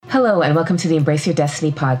Hello, and welcome to the Embrace Your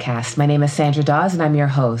Destiny podcast. My name is Sandra Dawes, and I'm your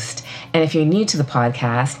host. And if you're new to the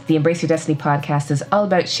podcast, the Embrace Your Destiny podcast is all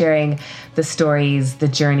about sharing the stories, the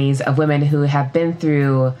journeys of women who have been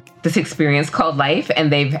through this experience called life,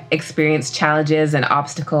 and they've experienced challenges and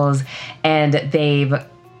obstacles, and they've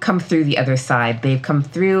come through the other side. They've come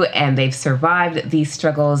through and they've survived these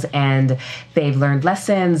struggles, and they've learned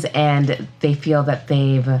lessons, and they feel that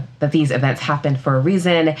these events happened for a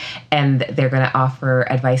reason, and they're going to offer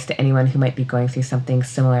advice to anyone who might be going through something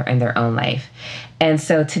similar in their own life. And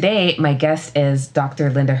so today, my guest is Dr.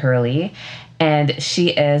 Linda Hurley, and she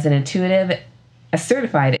is an intuitive, a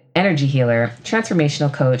certified energy healer,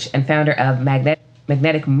 transformational coach, and founder of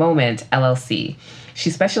Magnetic Moment, LLC. She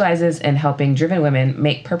specializes in helping driven women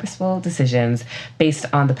make purposeful decisions based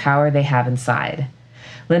on the power they have inside.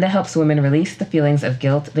 Linda helps women release the feelings of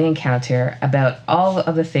guilt they encounter about all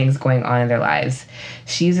of the things going on in their lives.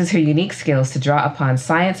 She uses her unique skills to draw upon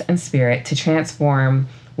science and spirit to transform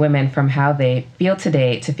women from how they feel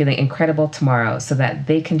today to feeling incredible tomorrow, so that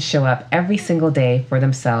they can show up every single day for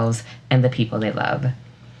themselves and the people they love.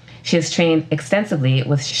 She has trained extensively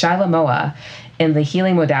with Shiloh Moa in the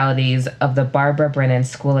healing modalities of the Barbara Brennan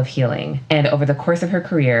School of Healing, and over the course of her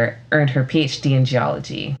career, earned her PhD in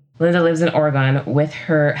geology. Linda lives in Oregon with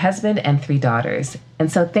her husband and 3 daughters.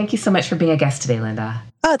 And so thank you so much for being a guest today, Linda.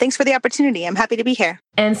 Oh, thanks for the opportunity. I'm happy to be here.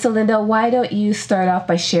 And so, Linda, why don't you start off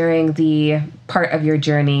by sharing the part of your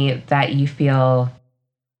journey that you feel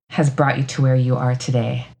has brought you to where you are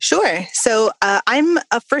today? Sure. So I'm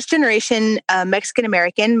a first-generation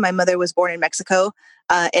Mexican-American. My mother was born in Mexico,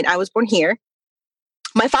 and I was born here.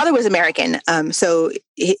 My father was American, so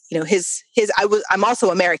I'm also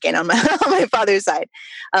American on my father's side.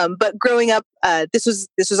 But growing up, this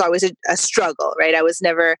was always a struggle, right? I was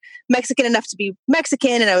never Mexican enough to be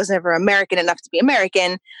Mexican, and I was never American enough to be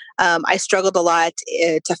American. I struggled a lot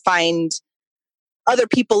to find other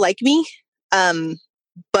people like me.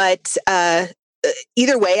 But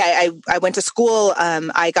either way, I went to school.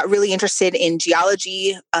 I got really interested in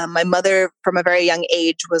geology. My mother, from a very young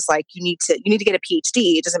age, was like, "You need to get a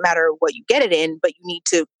PhD. It doesn't matter what you get it in, but you need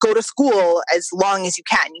to go to school as long as you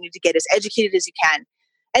can. You need to get as educated as you can."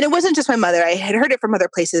 And it wasn't just my mother. I had heard it from other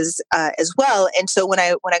places as well. And so when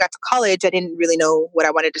I got to college, I didn't really know what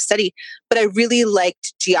I wanted to study, but I really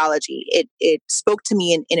liked geology. It spoke to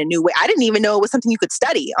me in a new way. I didn't even know it was something you could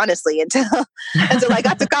study, honestly, until I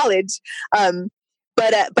got to college.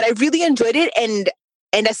 But I really enjoyed it. And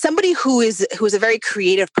as somebody who is a very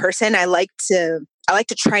creative person, I like to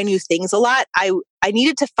try new things a lot. I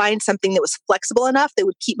needed to find something that was flexible enough that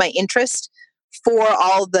would keep my interest for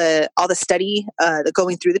all the study, the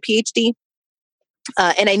going through the PhD,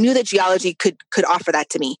 and I knew that geology could offer that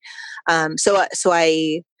to me. So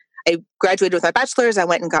I graduated with my bachelor's. I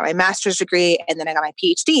went and got my master's degree, and then I got my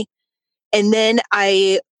PhD, and then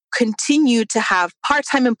I continued to have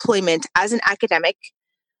part-time employment as an academic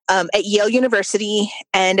at Yale University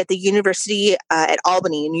and at the University at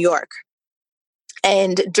Albany in New York.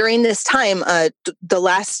 And during this time, the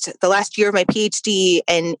last year of my PhD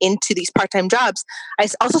and into these part-time jobs, I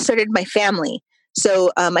also started my family.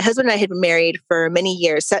 So my husband and I had been married for many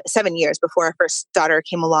years, 7 years before our first daughter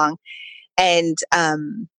came along. And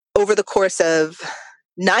over the course of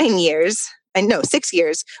 6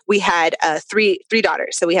 years, we had three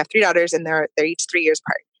daughters. So we have 3 daughters, and they're each 3 years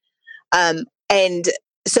apart. And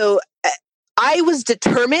so I was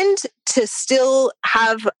determined to still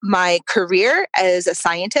have my career as a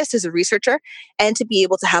scientist, as a researcher, and to be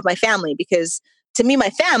able to have my family, because to me, my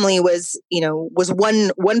family was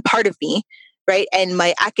one part of me, right? And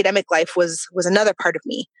my academic life was another part of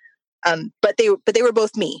me. But they were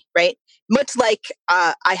both me, right? Much like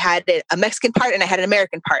I had a Mexican part and I had an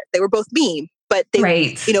American part. They were both me, but they,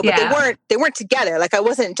 right. But they weren't together. Like, I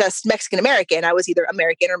wasn't just Mexican American. I was either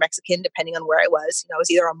American or Mexican, depending on where I was. I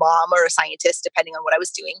was either a mom or a scientist, depending on what I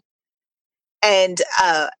was doing. And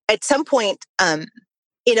at some point,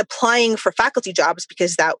 in applying for faculty jobs,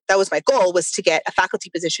 because that was my goal, was to get a faculty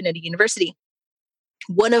position at a university.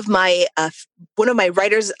 One of my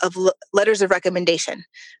writers of letters of recommendation,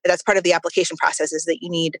 that's part of the application process, is that you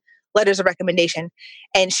need letters of recommendation.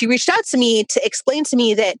 And she reached out to me to explain to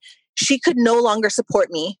me that she could no longer support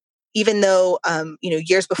me, even though,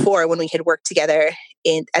 years before, when we had worked together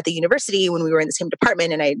at the university, when we were in the same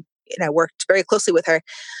department, and I worked very closely with her,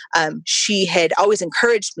 she had always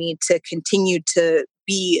encouraged me to continue to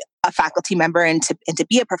be a faculty member and to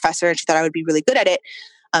be a professor, and she thought I would be really good at it.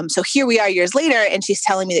 So here we are years later, and she's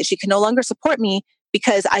telling me that she can no longer support me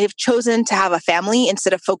because I have chosen to have a family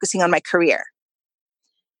instead of focusing on my career.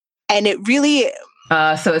 And it really...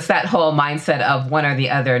 So it's that whole mindset of one or the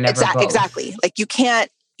other, never both. Exactly. Like, you can't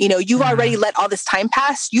You've already let all this time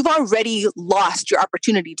pass. You've already lost your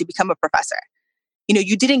opportunity to become a professor.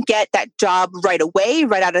 You didn't get that job right away,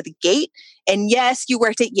 right out of the gate. And yes, you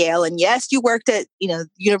worked at Yale, and yes, you worked at,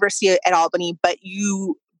 University at Albany, but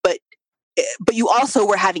you also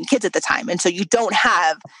were having kids at the time. And so you don't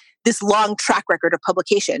have this long track record of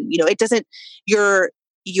publication. It doesn't, your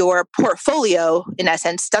portfolio, in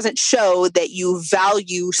essence, doesn't show that you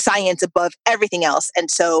value science above everything else. And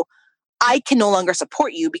so I can no longer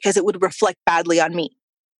support you because it would reflect badly on me.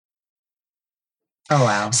 Oh,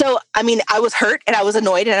 wow. So, I was hurt and I was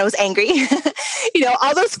annoyed and I was angry,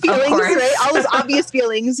 all those feelings, right? All those obvious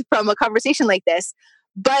feelings from a conversation like this.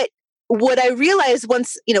 But what I realized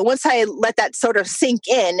once I let that sort of sink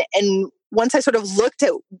in, and once I sort of looked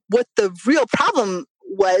at what the real problem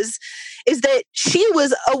was, is that she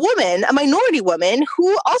was a woman, a minority woman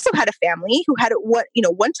who also had a family, who had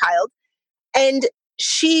one child. And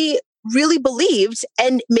she really believed,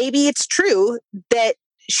 and maybe it's true, that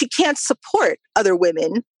she can't support other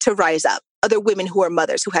women to rise up, other women who are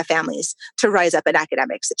mothers, who have families, to rise up in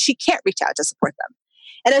academics, that she can't reach out to support them.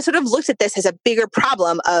 And I sort of looked at this as a bigger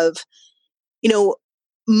problem of,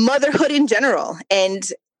 motherhood in general. And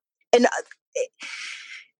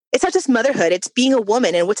it's not just motherhood, it's being a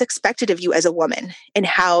woman and what's expected of you as a woman, and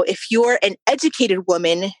how if you're an educated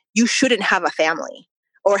woman, you shouldn't have a family.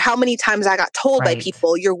 Or how many times I got told by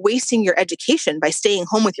people, you're wasting your education by staying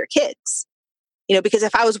home with your kids. Because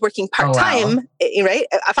if I was working part-time, right?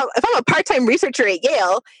 If I'm a part-time researcher at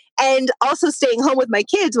Yale and also staying home with my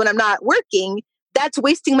kids when I'm not working, that's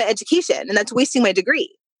wasting my education and that's wasting my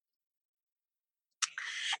degree.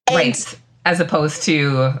 And, right. As opposed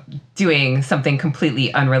to doing something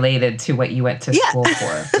completely unrelated to what you went to school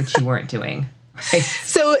for, which you weren't doing. Right?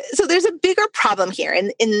 So there's a bigger problem here.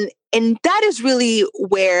 And that is really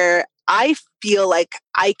where I feel like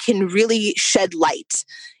I can really shed light,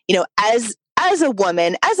 as a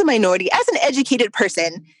woman, as a minority, as an educated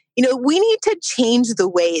person. We need to change the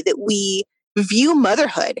way that we view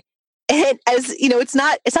motherhood. And as, it's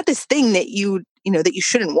not this thing that you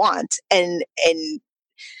shouldn't want. And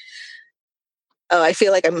I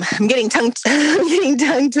feel like I'm getting tongue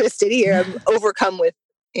twisted here. I'm overcome with,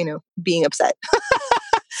 being upset.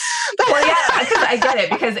 Well, yeah, because I get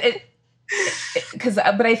it,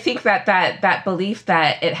 but I think that belief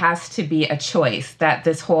that it has to be a choice, that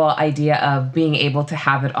this whole idea of being able to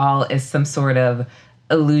have it all is some sort of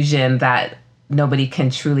illusion that nobody can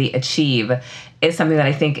truly achieve, is something that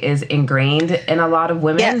I think is ingrained in a lot of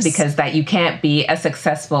women, because that you can't be a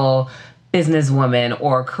successful businesswoman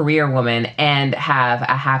or career woman and have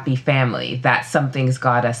a happy family, that something's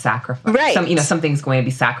got to sacrifice. Right. Something's going to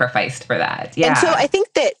be sacrificed for that. Yeah. And so I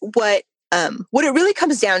think that what it really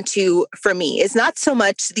comes down to for me is not so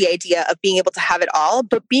much the idea of being able to have it all,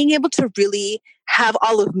 but being able to really have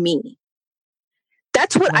all of me.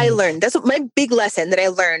 That's what I learned. That's what my big lesson that I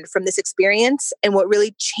learned from this experience, and what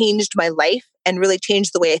really changed my life and really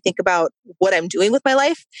changed the way I think about what I'm doing with my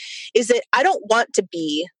life, is that I don't want to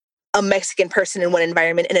be a Mexican person in one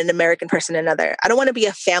environment and an American person in another. I don't want to be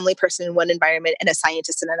a family person in one environment and a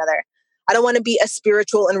scientist in another. I don't want to be a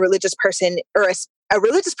spiritual and religious person, or a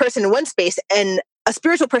religious person in one space and a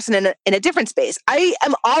spiritual person in a different space. I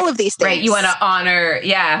am all of these things. Right. You want to honor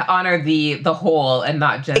the whole, and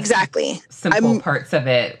not just simple parts of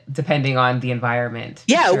it, depending on the environment.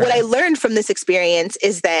 Yeah. Sure. What I learned from this experience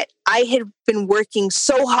is that I had been working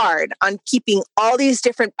so hard on keeping all these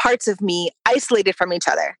different parts of me isolated from each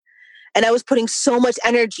other. And I was putting so much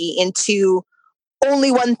energy into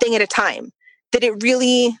only one thing at a time, that it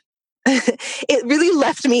really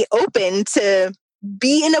left me open to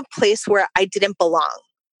be in a place where I didn't belong.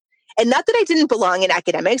 And not that I didn't belong in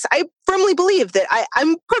academics. I firmly believe that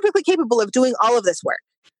I'm perfectly capable of doing all of this work,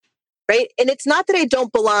 right? And it's not that I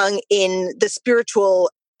don't belong in the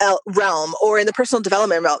spiritual realm or in the personal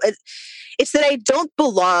development realm. It's that I don't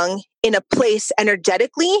belong in a place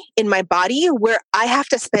energetically in my body where I have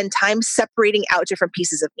to spend time separating out different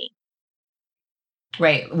pieces of me.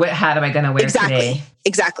 Right. What hat am I going to wear today?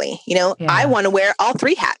 Exactly. I want to wear all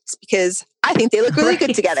three hats because I think they look really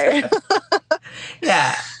good together.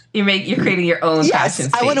 Yeah. You're creating your own fashion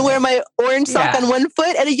statement. I want to wear my orange sock on one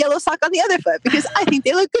foot and a yellow sock on the other foot because I think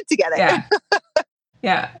they look good together. Yeah.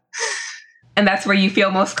 Yeah. And that's where you feel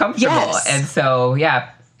most comfortable. Yes. And so,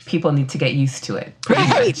 people need to get used to it.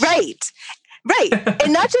 Right.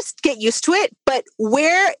 And not just get used to it, but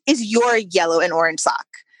where is your yellow and orange sock?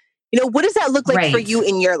 What does that look like for you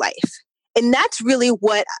in your life? And that's really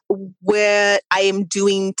what I am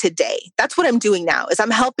doing today. That's what I'm doing now, is I'm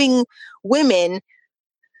helping women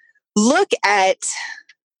look at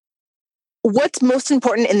what's most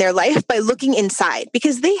important in their life by looking inside,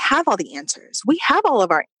 because they have all the answers. We have all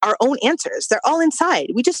of our own answers. They're all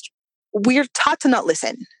inside. We're taught to not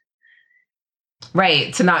listen.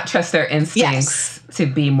 Right. To not trust their instincts, to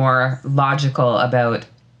be more logical about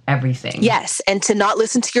everything. Yes. And to not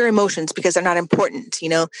listen to your emotions because they're not important.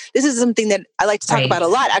 This is something that I like to talk about a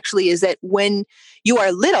lot, actually, is that when you're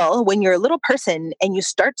a little person and you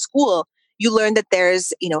start school, you learn that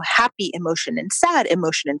there's, happy emotion and sad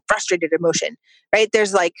emotion and frustrated emotion, right?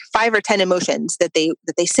 There's like 5 or 10 emotions that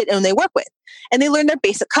they sit and they work with. And they learn their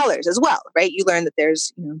basic colors as well, right? You learn that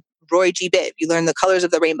there's, Roy G. Biv. You learn the colors of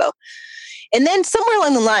the rainbow. And then somewhere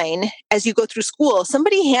along the line, as you go through school,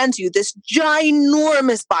 somebody hands you this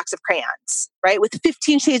ginormous box of crayons, right? With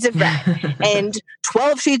 15 shades of red and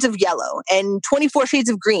 12 shades of yellow and 24 shades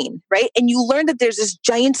of green, right? And you learn that there's this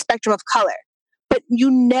giant spectrum of color, but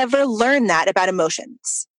you never learn that about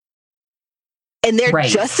emotions. And they're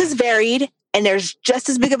just as varied and there's just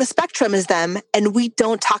as big of a spectrum as them, and we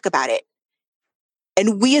don't talk about it.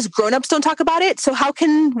 And we as grown-ups don't talk about it, so how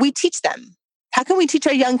can we teach them? How can we teach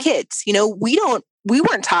our young kids? We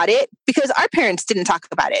weren't taught it because our parents didn't talk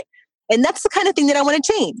about it. And that's the kind of thing that I want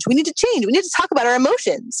to change. We need to change. We need to talk about our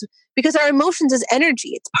emotions, because our emotions is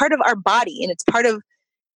energy. It's part of our body, and it's part of,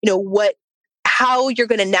 how you're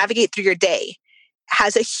going to navigate through your day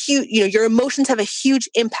has a huge, your emotions have a huge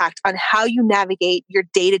impact on how you navigate your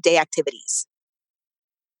day-to-day activities.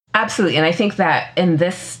 Absolutely. And I think that in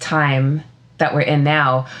this time that we're in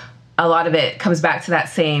now, a lot of it comes back to that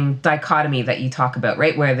same dichotomy that you talk about,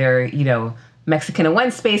 right? Where they're, Mexican in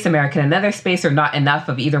one space, American in another space, or not enough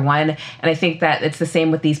of either one. And I think that it's the same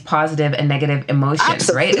with these positive and negative emotions,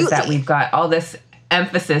 Absolutely. Right? Is that we've got all this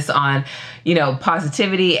emphasis on,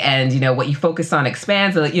 positivity and, what you focus on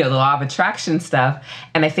expands, the law of attraction stuff.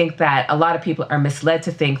 And I think that a lot of people are misled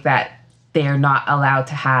to think that they're not allowed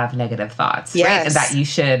to have negative thoughts, right? And that you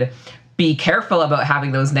should be careful about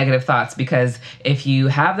having those negative thoughts, because if you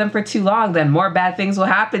have them for too long, then more bad things will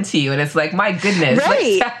happen to you. And it's like, my goodness,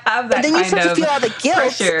 right? Let's have that. And then you start to feel all the guilt,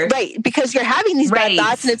 pressure. Right? Because you're having these bad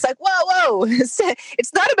thoughts, and it's like, whoa,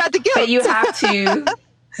 it's not about the guilt. But you have to.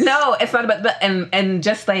 No, it's not about and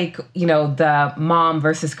just like, the mom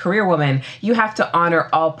versus career woman, you have to honor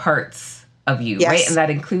all parts of you, right? And that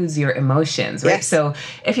includes your emotions, right? So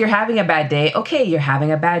if you're having a bad day, okay, you're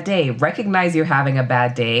having a bad day. Recognize you're having a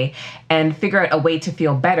bad day and figure out a way to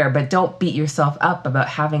feel better, but don't beat yourself up about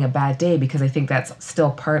having a bad day, because I think that's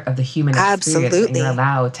still part of the human experience. And you're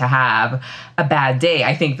allowed to have a bad day.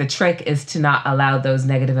 I think the trick is to not allow those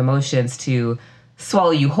negative emotions to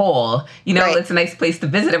swallow you whole. It's a nice place to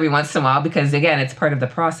visit every once in a while, because again, it's part of the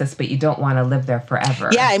process, but you don't want to live there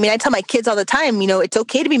forever. Yeah. I mean, I tell my kids all the time, it's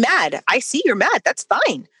okay to be mad. I see you're mad. That's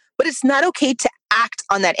fine. But it's not okay to act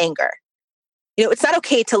on that anger. It's not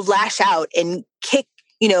okay to lash out and kick,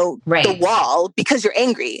 the wall because you're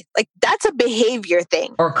angry. Like, that's a behavior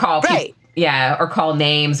thing. Or call people. Yeah, or call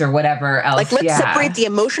names or whatever else. Like, let's separate the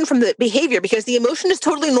emotion from the behavior, because the emotion is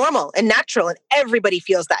totally normal and natural, and everybody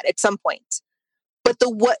feels that at some point. But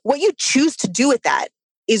what you choose to do with that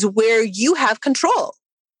is where you have control.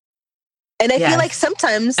 And I feel like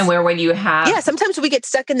sometimes... And when you have... Yeah, sometimes we get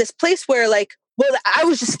stuck in this place where like, well, I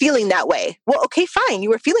was just feeling that way. Well, okay, fine. You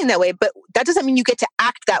were feeling that way, but that doesn't mean you get to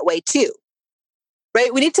act that way too.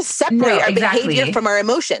 Right? We need to separate our behavior from our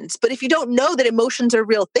emotions. But if you don't know that emotions are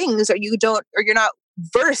real things, or you're not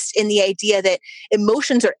versed in the idea that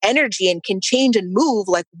emotions are energy and can change and move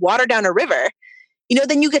like water down a river,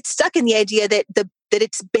 then you get stuck in the idea that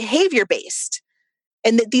it's behavior based,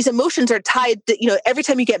 and that these emotions are tied that, every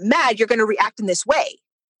time you get mad, you're going to react in this way.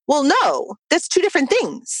 Well, no, that's two different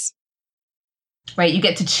things. Right. You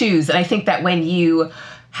get to choose. And I think that when you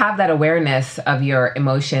have that awareness of your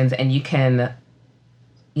emotions, and you can,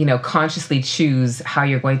 consciously choose how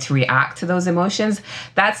you're going to react to those emotions,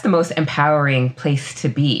 that's the most empowering place to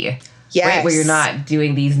be. Yes. Right. Where you're not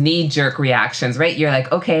doing these knee-jerk reactions, right? You're like,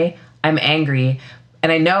 okay, I'm angry,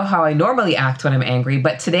 and I know how I normally act when I'm angry,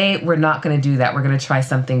 but today we're not going to do that. We're going to try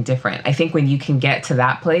something different. I think when you can get to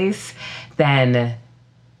that place, then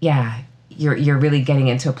you're really getting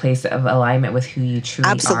into a place of alignment with who you truly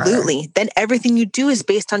are. Absolutely. Then everything you do is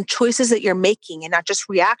based on choices that you're making, and not just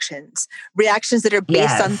reactions that are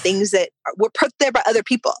based on things that were put there by other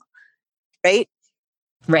people. Right?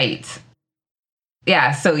 Right.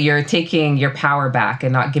 Yeah. So you're taking your power back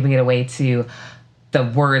and not giving it away to the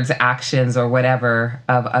words, actions, or whatever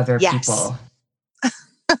of other people.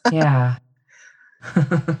 Yeah.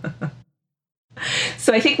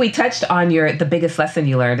 So I think we touched on the biggest lesson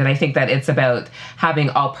you learned, and I think that it's about having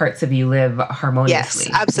all parts of you live harmoniously.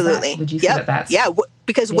 Yes, absolutely. Would you say that that's... Yeah,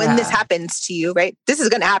 because when this happens to you, right, this is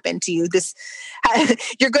going to happen to you.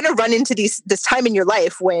 You're going to run into this time in your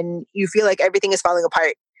life when you feel like everything is falling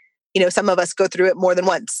apart. Some of us go through it more than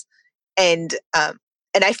once. And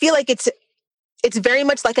I feel like it's very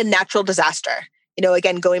much like a natural disaster.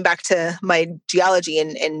 Again, going back to my geology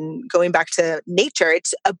and going back to nature,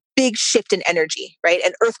 it's a big shift in energy, right?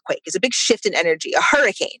 An earthquake is a big shift in energy, a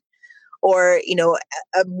hurricane, or,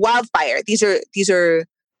 a wildfire. These are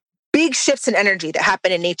big shifts in energy that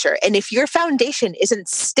happen in nature. And if your foundation isn't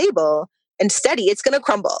stable and steady, it's going to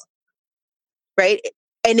crumble, right?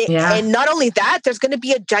 And not only that, there's going to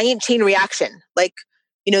be a giant chain reaction. Like,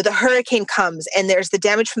 the hurricane comes and there's the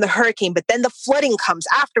damage from the hurricane, but then the flooding comes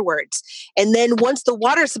afterwards. And then once the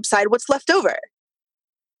water subsides, what's left over?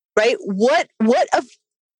 Right? When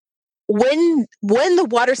the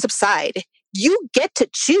water subside, you get to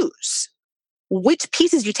choose which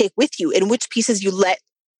pieces you take with you and which pieces you let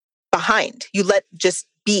behind, you let just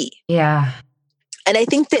be. Yeah. And I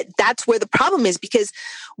think that that's where the problem is, because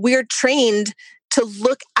we're trained to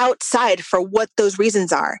look outside for what those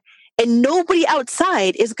reasons are. And nobody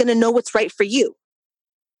outside is going to know what's right for you.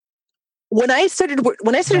 When I started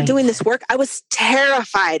doing this work, I was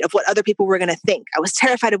terrified of what other people were going to think. I was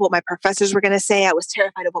terrified of what my professors were going to say. I was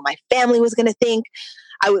terrified of what my family was going to think.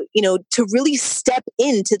 To really step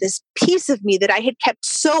into this piece of me that I had kept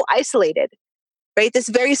so isolated, right? This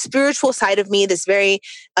very spiritual side of me, this very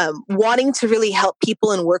wanting to really help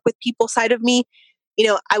people and work with people side of me.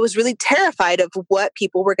 I was really terrified of what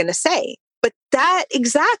people were going to say. But that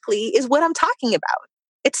exactly is what I'm talking about.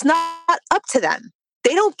 It's not up to them.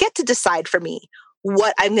 They don't get to decide for me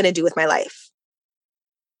what I'm going to do with my life.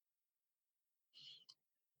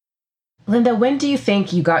 Linda, when do you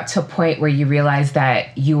think you got to a point where you realized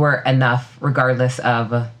that you were enough, regardless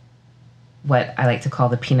of what I like to call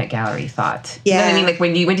the peanut gallery thought? Yeah. You know what I mean? Like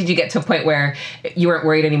when did you get to a point where you weren't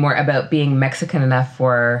worried anymore about being Mexican enough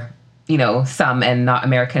for, some and not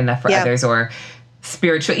American enough for others, or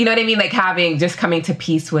spiritual, you know what I mean? Like coming to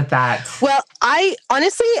peace with that. Well, I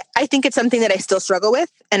think it's something that I still struggle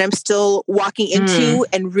with and I'm still walking into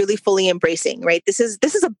and really fully embracing, right? This is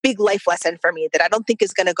a big life lesson for me that I don't think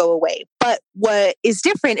is going to go away. But what is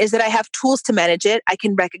different is that I have tools to manage it. I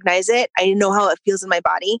can recognize it. I know how it feels in my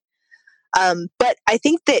body. But I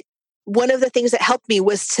think that one of the things that helped me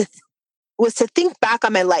was to think back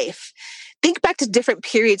on my life. Think back to different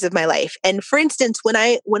periods of my life. And for instance, when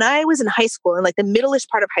I was in high school, in like the middle-ish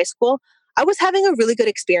part of high school, I was having a really good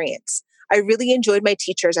experience. I really enjoyed my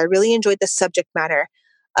teachers. I really enjoyed the subject matter.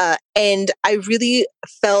 And I really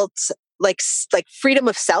felt like freedom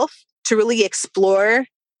of self to really explore,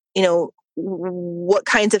 what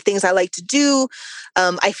kinds of things I like to do.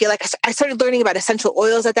 I feel like I started learning about essential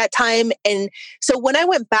oils at that time. And so when I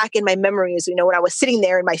went back in my memories, when I was sitting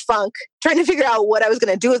there in my funk, trying to figure out what I was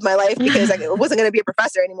going to do with my life because I wasn't going to be a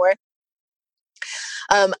professor anymore.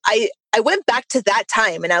 I went back to that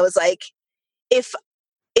time and I was like, if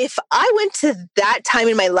I went to that time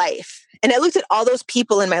in my life and I looked at all those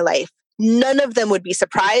people in my life, none of them would be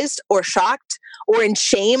surprised or shocked or in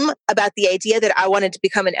shame about the idea that I wanted to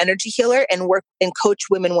become an energy healer and work and coach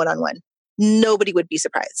women one-on-one. Nobody would be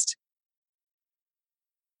surprised.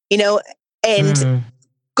 And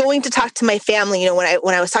going to talk to my family,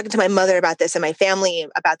 when I was talking to my mother about this and my family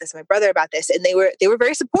about this and my brother about this, and they were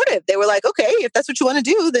very supportive. They were like, okay, if that's what you want to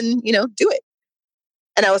do, then, do it.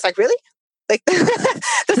 And I was like, really? Like the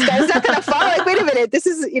sky's not going to fall. Like, wait a minute, this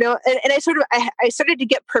is, and I started to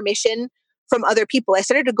get permission from other people. I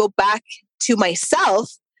started to go back to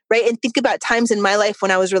myself, right? And think about times in my life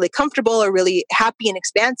when I was really comfortable or really happy and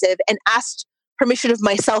expansive and asked permission of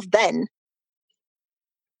myself then.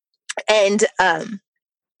 And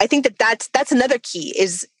I think that's another key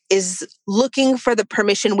is looking for the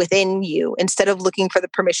permission within you instead of looking for the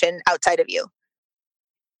permission outside of you.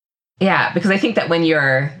 Yeah, because I think that when you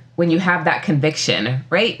have that conviction,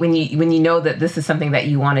 right? When you know that this is something that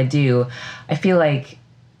you want to do, I feel like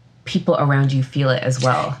people around you feel it as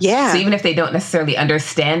well. Yeah. So even if they don't necessarily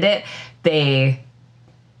understand it, they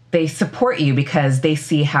support you because they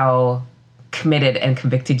see how committed and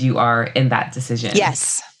convicted you are in that decision.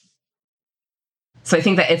 Yes. So I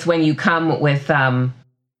think that it's when you come with,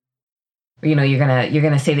 you're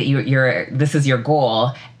gonna say that you're this is your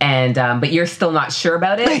goal, and but you're still not sure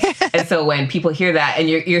about it. And so when people hear that, and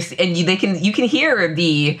you can hear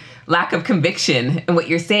the lack of conviction in what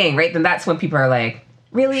you're saying, right? Then that's when people are like,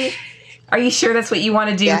 really? Are you sure that's what you want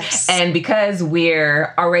to do? Yes. And because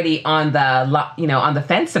we're already on the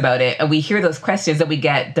fence about it, and we hear those questions, that we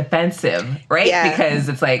get defensive, right? Yeah. Because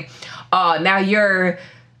it's like, oh, now you're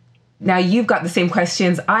now you've got the same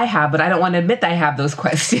questions I have, but I don't want to admit that I have those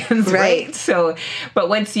questions, right? So, but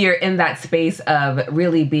once you're in that space of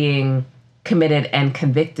really being committed and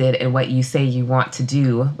convicted in what you say you want to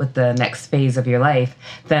do with the next phase of your life,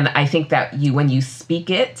 then I think that when you speak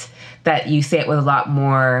it, that you say it with a lot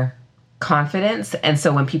more confidence. And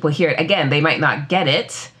so when people hear it, again, they might not get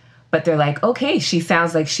it, but they're like, okay, she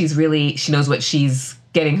sounds like she knows what she's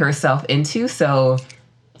getting herself into. So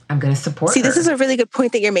I'm going to support her. This is a really good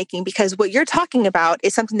point that you're making, because what you're talking about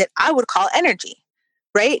is something that I would call energy,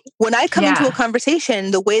 right? When I come into a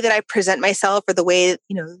conversation, the way that I present myself, or the way,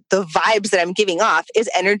 the vibes that I'm giving off, is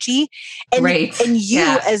energy. And, and you,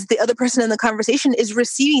 as the other person in the conversation, is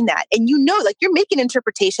receiving that. And like, you're making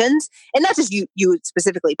interpretations, and not just you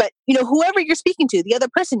specifically, but, whoever you're speaking to, the other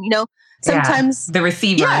person, sometimes the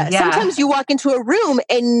receiver. Sometimes you walk into a room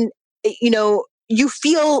and, you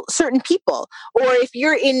feel certain people, or if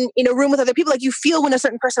you're in a room with other people, like, you feel when a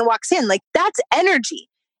certain person walks in, like, that's energy.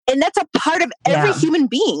 And that's a part of every human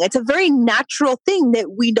being. It's a very natural thing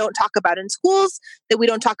that we don't talk about in schools, that we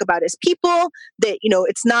don't talk about as people, that,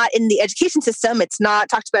 it's not in the education system. It's not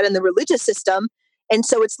talked about in the religious system. And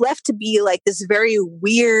so it's left to be like this very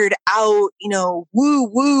weird out,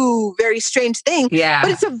 woo, very strange thing. Yeah.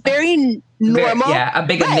 But it's a very normal. A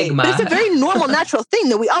big enigma. But it's a very normal, natural thing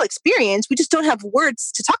that we all experience. We just don't have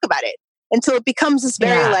words to talk about it. And so it becomes this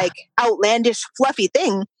very outlandish, fluffy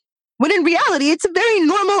thing. When in reality, it's a very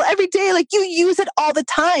normal, everyday, like, you use it all the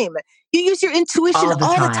time. You use your intuition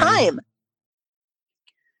all the time.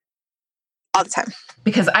 All the time.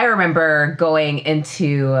 Because I remember going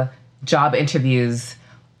into job interviews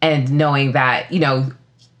and knowing that,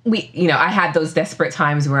 I had those desperate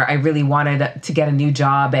times where I really wanted to get a new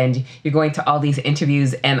job, and you're going to all these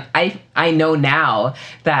interviews, and I know now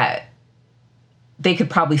that they could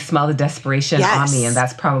probably smell the desperation on me, and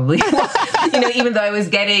that's probably even though I was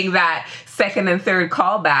getting that second and third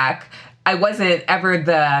call back, I wasn't ever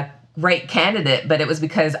the right candidate, but it was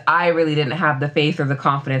because I really didn't have the faith or the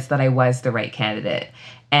confidence that I was the right candidate.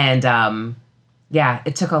 And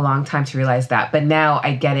it took a long time to realize that, but now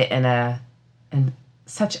I get it in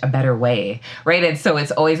such a better way, right? And so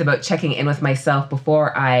it's always about checking in with myself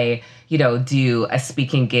before I, do a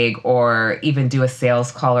speaking gig or even do a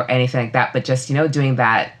sales call or anything like that, but just, doing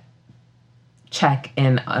that check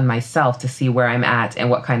in on myself to see where I'm at and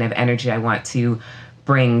what kind of energy I want to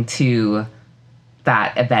bring to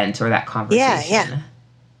that event or that conversation.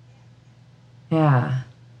 Yeah.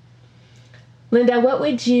 Linda, what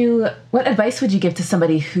advice would you give to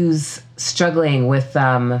somebody who's struggling with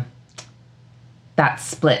that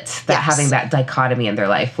split, having that dichotomy in their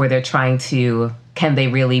life, where they're trying to, can they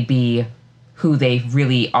really be who they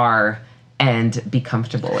really are and be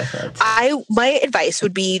comfortable with it? My advice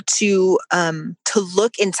would be to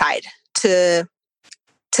look inside, to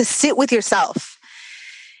sit with yourself,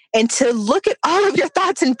 and to look at all of your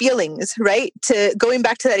thoughts and feelings, right? To going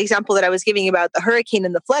back to that example that I was giving about the hurricane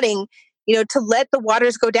and the flooding, to let the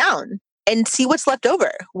waters go down and see what's left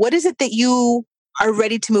over. What is it that you are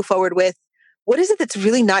ready to move forward with? What is it that's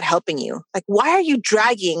really not helping you? Like, why are you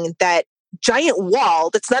dragging that giant wall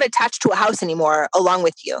that's not attached to a house anymore along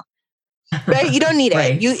with you? Right? You don't need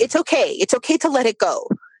it. It's okay. It's okay to let it go.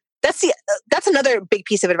 That's another big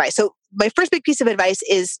piece of advice. So my first big piece of advice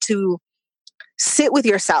is to sit with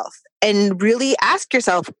yourself and really ask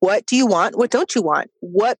yourself, what do you want? What don't you want?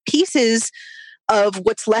 What pieces of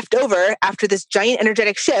what's left over after this giant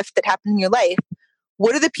energetic shift that happened in your life,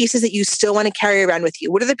 what are the pieces that you still want to carry around with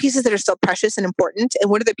you? What are the pieces that are still precious and important? And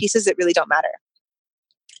what are the pieces that really don't matter?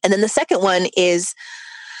 And then the second one is,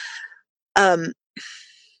 oh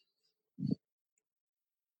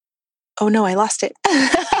no, I lost it.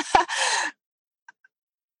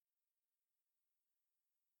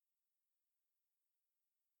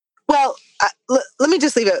 Well, let me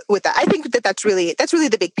just leave it with that. I think that's really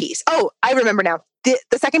the big piece. Oh, I remember now. The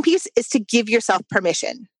second piece is to give yourself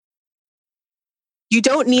permission. You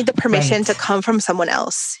don't need the permission to come from someone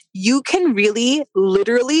else. You can really,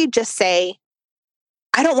 literally just say,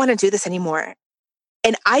 I don't want to do this anymore.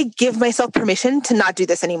 And I give myself permission to not do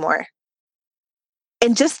this anymore.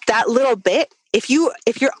 And just that little bit, if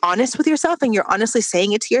you're honest with yourself and you're honestly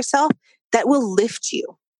saying it to yourself, that will lift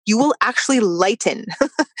you. You will actually lighten.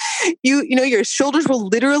 Your shoulders will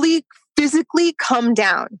literally physically come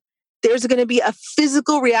down. There's going to be a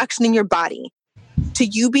physical reaction in your body to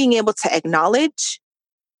you being able to acknowledge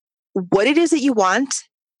what it is that you want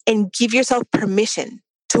and give yourself permission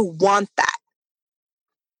to want that.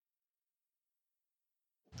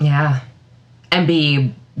 Yeah. And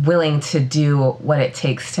be willing to do what it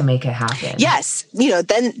takes to make it happen. Yes.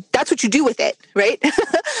 Then that's what you do with it, right?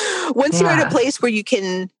 Once you're in a place where you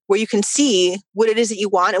can see what it is that you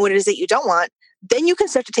want and what it is that you don't want, then you can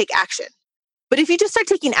start to take action. But if you just start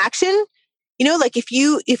taking action, like if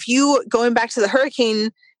you going back to the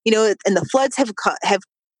hurricane, and the floods have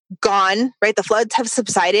gone, right? The floods have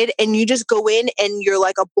subsided, and you just go in and you're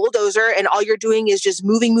like a bulldozer, and all you're doing is just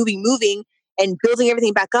moving and building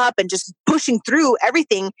everything back up and just pushing through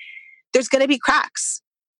everything. There's going to be cracks,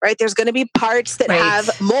 right? There's going to be parts that have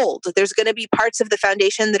mold. There's going to be parts of the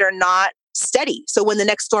foundation that are not steady. So when the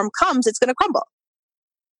next storm comes, it's going to crumble,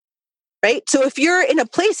 right? So if you're in a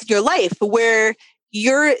place in your life where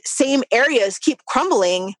your same areas keep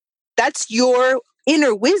crumbling, that's your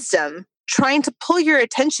inner wisdom trying to pull your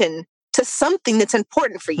attention to something that's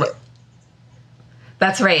important for you.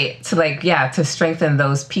 That's right. To strengthen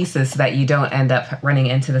those pieces so that you don't end up running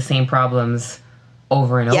into the same problems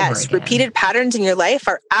over and over again. Yes, repeated patterns in your life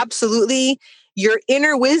are absolutely your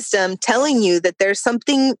inner wisdom telling you that there's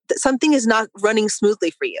something is not running smoothly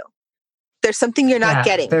for you. There's something you're not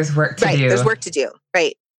getting. There's work to do. There's work to do.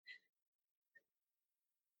 Right.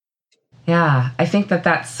 Yeah, I think that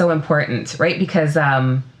that's so important, right? Because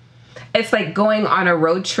it's like going on a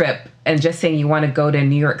road trip and just saying you want to go to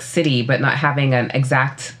New York City, but not having an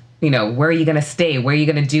exact, where are you going to stay? What are you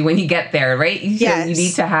going to do when you get there, right? Yes. You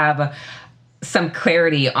need to have some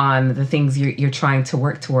clarity on the things you're trying to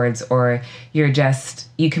work towards, or you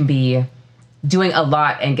can be doing a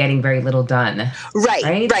lot and getting very little done.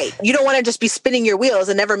 Right. You don't want to just be spinning your wheels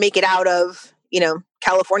and never make it out of,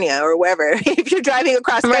 California or wherever, if you're driving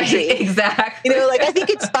across country. Right, exactly. I think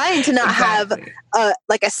it's fine to not have a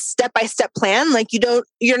step-by-step plan. Like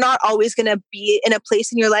you're not always going to be in a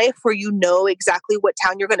place in your life where you know exactly what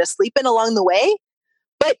town you're going to sleep in along the way.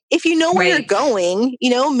 But if you know where you're going,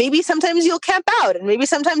 maybe sometimes you'll camp out, and maybe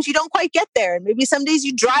sometimes you don't quite get there. And maybe some days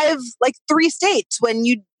you drive like 3 states when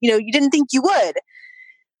you didn't think you would.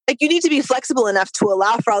 Like you need to be flexible enough to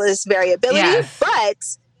allow for all this variability, but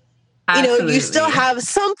Absolutely. you still have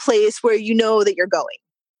some place where you know that you're going.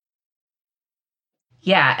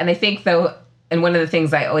 Yeah. And I think and one of the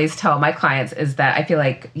things I always tell my clients is that I feel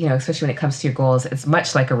like, especially when it comes to your goals, it's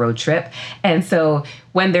much like a road trip. And so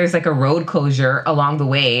when there's like a road closure along the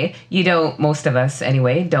way, most of us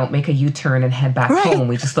anyway, don't make a U-turn and head back home.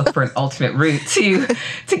 We just look for an alternate route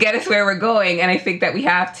to get us where we're going. And I think that we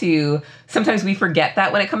have to, sometimes we forget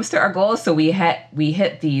that when it comes to our goals. So we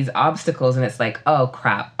hit these obstacles and it's like, oh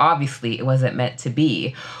crap, obviously it wasn't meant to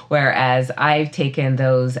be. Whereas I've taken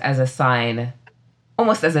those as a sign,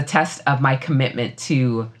 almost as a test of my commitment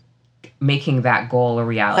to making that goal a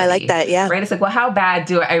reality. I like that, yeah. Right? It's like, well, how bad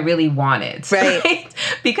do I really want it? Right.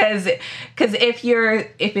 Because if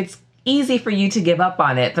it's easy for you to give up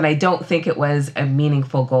on it, then I don't think it was a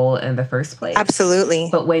meaningful goal in the first place. Absolutely.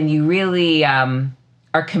 But when you really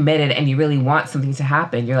are committed and you really want something to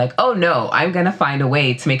happen, you're like, oh no, I'm going to find a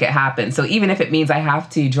way to make it happen. So even if it means I have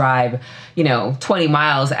to drive, 20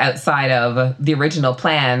 miles outside of the original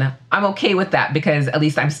plan, I'm okay with that because at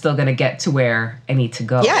least I'm still going to get to where I need to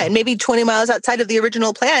go. Yeah. And maybe 20 miles outside of the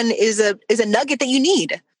original plan is a nugget that you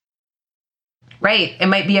need. Right. It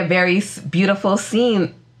might be a very beautiful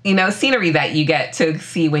scenery that you get to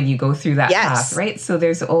see when you go through that path. Right. So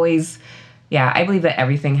there's always, I believe that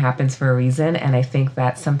everything happens for a reason. And I think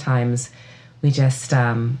that sometimes we just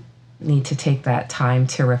need to take that time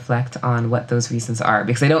to reflect on what those reasons are,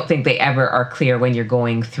 because I don't think they ever are clear when you're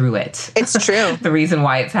going through it. It's true. The reason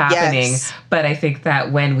why it's happening. Yes. But I think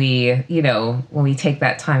that when we take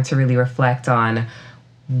that time to really reflect on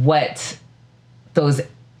what those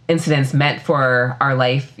incidents meant for our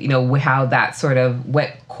life, how that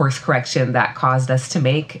what course correction that caused us to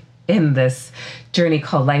make in this journey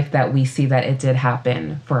called life, that we see that it did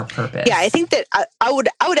happen for a purpose. Yeah, I think that I would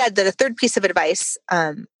add that a third piece of advice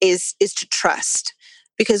is to trust.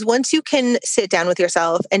 Because once you can sit down with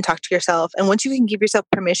yourself and talk to yourself, and once you can give yourself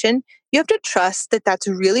permission, you have to trust that that's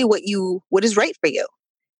really what is right for you.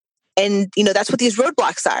 And, that's what these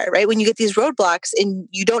roadblocks are, right? When you get these roadblocks and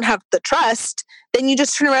you don't have the trust, then you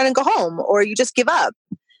just turn around and go home, or you just give up.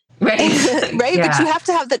 Right. Right. Yeah. But you have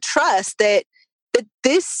to have the trust that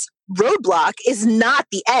this roadblock is not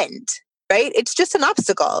the end, right? It's just an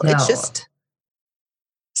obstacle. No. It's just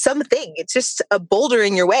something. It's just a boulder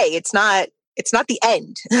in your way. It's not the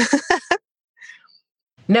end.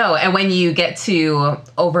 No, and when you get to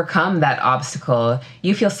overcome that obstacle,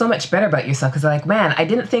 you feel so much better about yourself, because you're like, man, I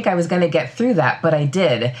didn't think I was going to get through that, but I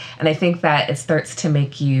did. And I think that it starts to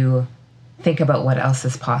make you think about what else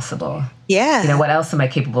is possible. Yeah. You know, what else am I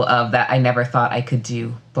capable of that I never thought I could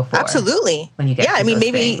do before? Absolutely. When you get I mean,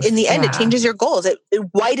 maybe things. in the end, it changes your goals. It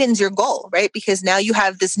widens your goal, right? Because now you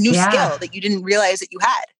have this new skill that you didn't realize that you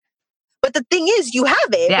had. But the thing is, you have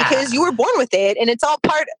it because you were born with it, and it's all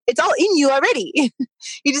in you already.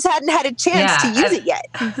 You just hadn't had a chance to use it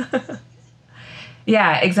yet.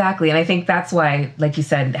 Yeah, exactly. And I think that's why, like you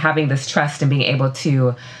said, having this trust and being able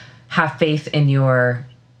to have faith in your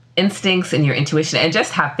instincts and your intuition, and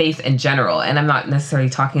just have faith in general. And I'm not necessarily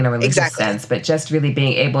talking in a religious sense, but just really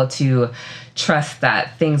being able to trust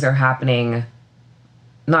that things are happening.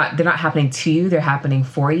 They're not happening to you, they're happening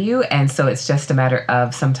for you. And so it's just a matter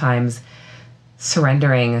of sometimes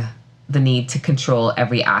surrendering the need to control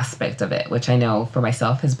every aspect of it, which I know for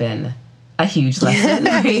myself has been a huge lesson,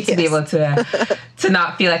 right? To be able to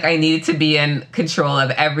not feel like I needed to be in control of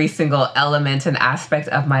every single element and aspect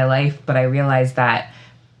of my life. But I realized that,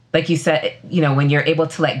 like you said, you know, when you're able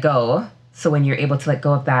to let go, so when you're able to let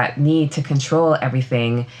go of that need to control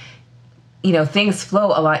everything, you know, things flow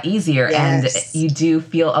a lot easier and you do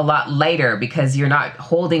feel a lot lighter because you're not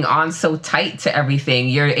holding on so tight to everything.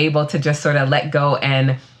 You're able to just sort of let go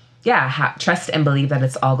and, trust and believe that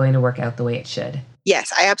it's all going to work out the way it should.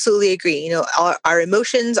 Yes, I absolutely agree. You know, our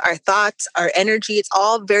emotions, our thoughts, our energy, it's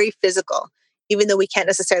all very physical. Even though we can't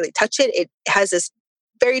necessarily touch it, it has this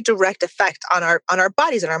very direct effect on our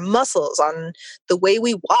bodies and our muscles, on the way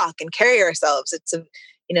we walk and carry ourselves. It's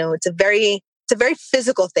a very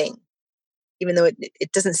physical thing. Even though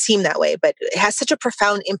it doesn't seem that way, but it has such a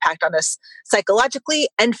profound impact on us psychologically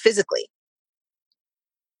and physically.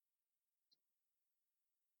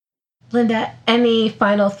 Linda, any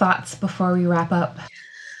final thoughts before we wrap up?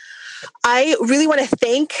 I really want to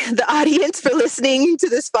thank the audience for listening to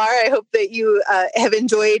this far. I hope that you have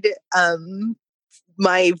enjoyed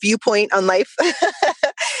my viewpoint on life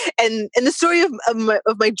and the story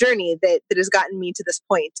of my journey that has gotten me to this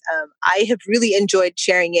point. I have really enjoyed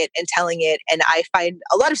sharing it and telling it, and I find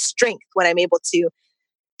a lot of strength when I'm able to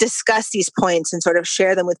discuss these points and sort of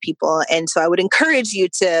share them with people. And so I would encourage you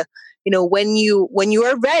to, you know, when you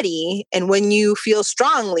are ready and when you feel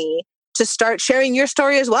strongly, to start sharing your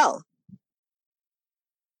story as well.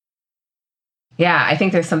 Yeah, I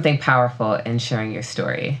think there's something powerful in sharing your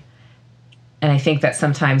story. And I think that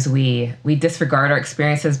sometimes we disregard our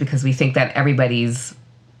experiences because we think that everybody's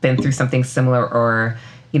been through something similar, or,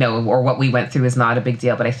 you know, or what we went through is not a big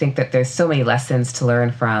deal. But I think that there's so many lessons to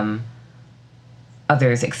learn from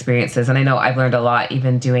others' experiences. And I know I've learned a lot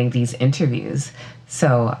even doing these interviews.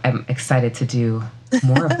 So I'm excited to do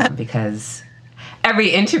more of them because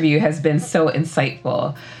every interview has been so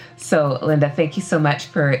insightful. So Linda, thank you so much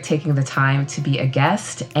for taking the time to be a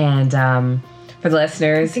guest. And for the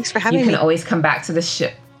listeners, thanks for having me. You can always come back to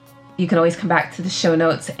the show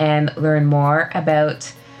notes and learn more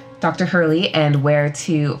about Dr. Hurley and where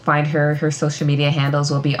to find her. Her social media handles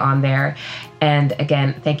will be on there. And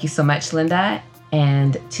again, thank you so much, Linda.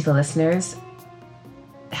 And to the listeners,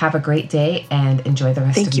 have a great day and enjoy the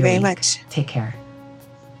rest of your week. Thank you very much. Take care.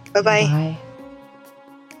 Bye-bye. Bye.